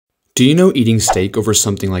Do you know eating steak over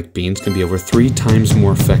something like beans can be over 3 times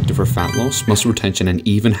more effective for fat loss, muscle retention, and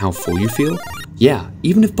even how full you feel? Yeah,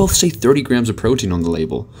 even if both say 30 grams of protein on the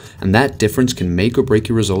label. And that difference can make or break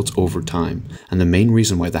your results over time. And the main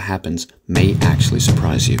reason why that happens may actually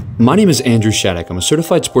surprise you. My name is Andrew Shattock. I'm a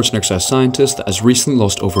certified sports and exercise scientist that has recently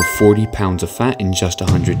lost over 40 pounds of fat in just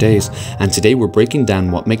 100 days. And today we're breaking down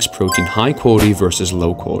what makes protein high quality versus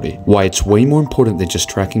low quality, why it's way more important than just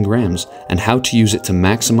tracking grams, and how to use it to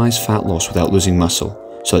maximize fat loss without losing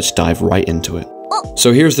muscle. So let's dive right into it.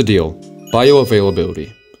 So here's the deal.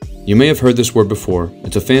 Bioavailability. You may have heard this word before.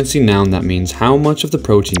 It's a fancy noun that means how much of the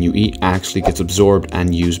protein you eat actually gets absorbed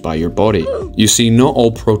and used by your body. You see, not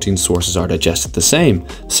all protein sources are digested the same.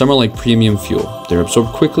 Some are like premium fuel. They're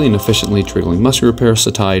absorbed quickly and efficiently, triggering muscle repair,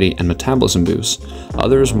 satiety, and metabolism boosts.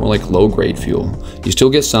 Others are more like low-grade fuel. You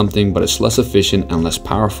still get something, but it's less efficient and less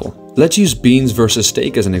powerful. Let's use beans versus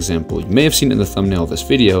steak as an example. You may have seen it in the thumbnail of this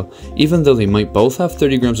video. Even though they might both have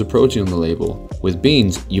 30 grams of protein on the label, with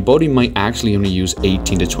beans, your body might actually only use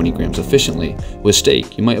 18 to 20 grams efficiently. With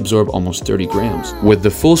steak, you might absorb almost 30 grams. With the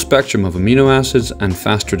full spectrum of amino acids and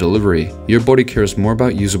faster delivery, your body cares more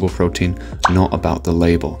about usable protein, not about the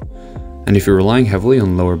label. And if you're relying heavily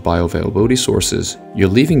on lower bioavailability sources, you're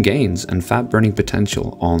leaving gains and fat burning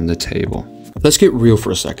potential on the table. Let's get real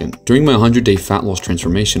for a second. During my 100-day fat loss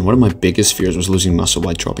transformation, one of my biggest fears was losing muscle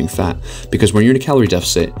by dropping fat. Because when you're in a calorie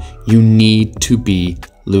deficit, you need to be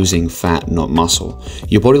losing fat, not muscle.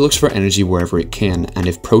 Your body looks for energy wherever it can, and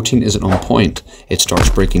if protein isn't on point, it starts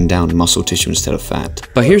breaking down muscle tissue instead of fat.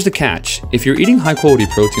 But here's the catch. If you're eating high quality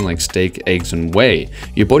protein like steak, eggs, and whey,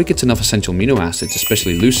 your body gets enough essential amino acids,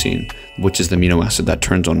 especially leucine, which is the amino acid that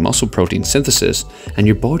turns on muscle protein synthesis, and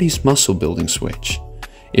your body's muscle building switch.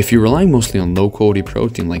 If you're relying mostly on low-quality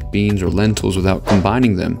protein like beans or lentils without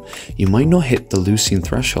combining them, you might not hit the leucine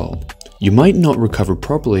threshold. You might not recover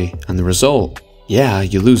properly, and the result? Yeah,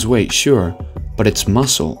 you lose weight, sure, but it's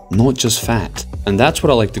muscle, not just fat. And that's what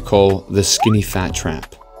I like to call the skinny fat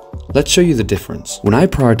trap. Let's show you the difference. When I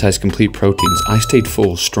prioritized complete proteins, I stayed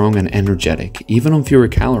full, strong, and energetic, even on fewer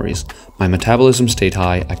calories. My metabolism stayed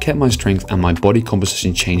high, I kept my strength, and my body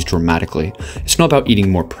composition changed dramatically. It's not about eating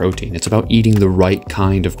more protein, it's about eating the right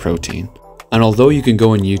kind of protein. And although you can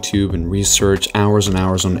go on YouTube and research hours and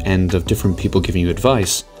hours on end of different people giving you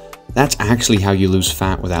advice, that's actually how you lose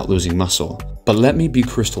fat without losing muscle. But let me be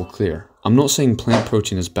crystal clear. I'm not saying plant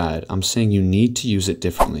protein is bad, I'm saying you need to use it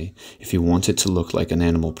differently if you want it to look like an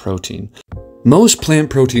animal protein. Most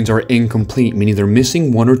plant proteins are incomplete, meaning they're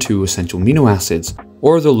missing 1 or 2 essential amino acids,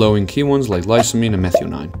 or they're low in key ones like lysine and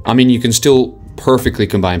methionine. I mean, you can still perfectly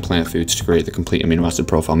combine plant foods to create the complete amino acid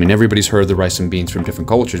profile. I mean, everybody's heard of the rice and beans from different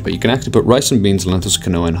cultures, but you can actually put rice and beans, lentils,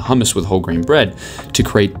 quinoa, and hummus with whole grain bread to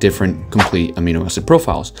create different complete amino acid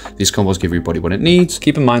profiles. These combos give your body what it needs.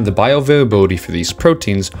 Keep in mind the bioavailability for these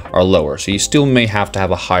proteins are lower, so you still may have to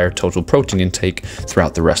have a higher total protein intake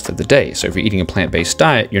throughout the rest of the day. So if you're eating a plant-based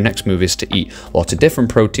diet, your next move is to eat lots of different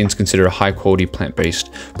proteins, consider a high-quality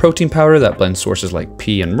plant-based protein powder that blends sources like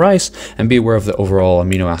pea and rice, and be aware of the overall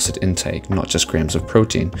amino acid intake, not just grams of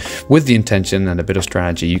protein. With the intention and a bit of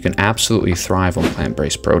strategy, you can absolutely thrive on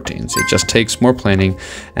plant-based proteins. It just takes more planning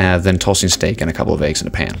than tossing steak and a couple of eggs in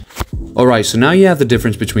a pan. Alright, so now you have the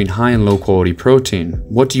difference between high and low quality protein.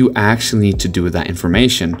 What do you actually need to do with that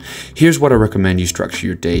information? Here's what I recommend you structure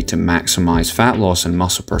your day to maximize fat loss and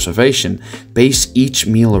muscle preservation. Base each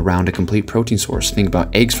meal around a complete protein source. Think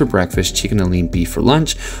about eggs for breakfast, chicken and lean beef for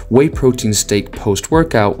lunch, whey protein steak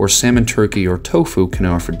post-workout, or salmon, turkey, or tofu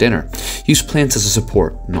quinoa for dinner. Use plants as a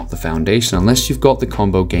support, not the foundation, unless you've got the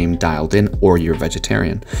combo game dialed in or you're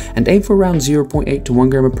vegetarian. And aim for around 0.8 to 1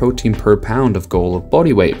 gram of protein per pound of goal of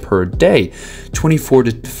body weight per day, 24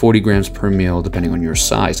 to 40 grams per meal depending on your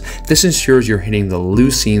size. This ensures you're hitting the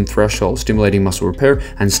leucine threshold, stimulating muscle repair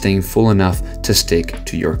and staying full enough to stick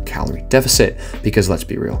to your calorie deficit. Because let's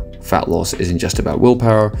be real, fat loss isn't just about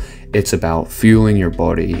willpower, it's about fueling your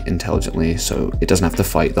body intelligently so it doesn't have to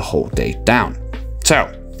fight the whole day down.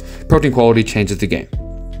 So, protein quality changes the game.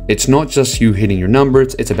 It's not just you hitting your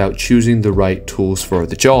numbers, it's about choosing the right tools for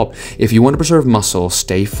the job. If you want to preserve muscle,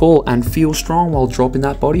 stay full, and feel strong while dropping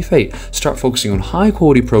that body weight, start focusing on high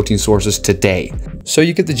quality protein sources today. So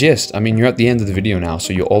you get the gist. I mean, you're at the end of the video now,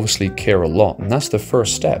 so you obviously care a lot, and that's the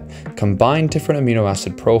first step. Combine different amino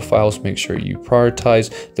acid profiles, make sure you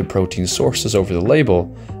prioritize the protein sources over the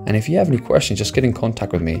label, and if you have any questions, just get in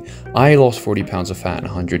contact with me. I lost 40 pounds of fat in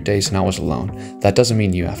 100 days and I was alone. That doesn't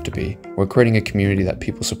mean you have to be. We're creating a community that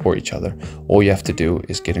people support each other. All you have to do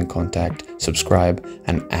is get in contact, subscribe,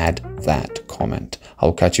 and add that comment.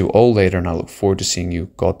 I'll catch you all later and I look forward to seeing you.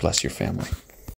 God bless your family.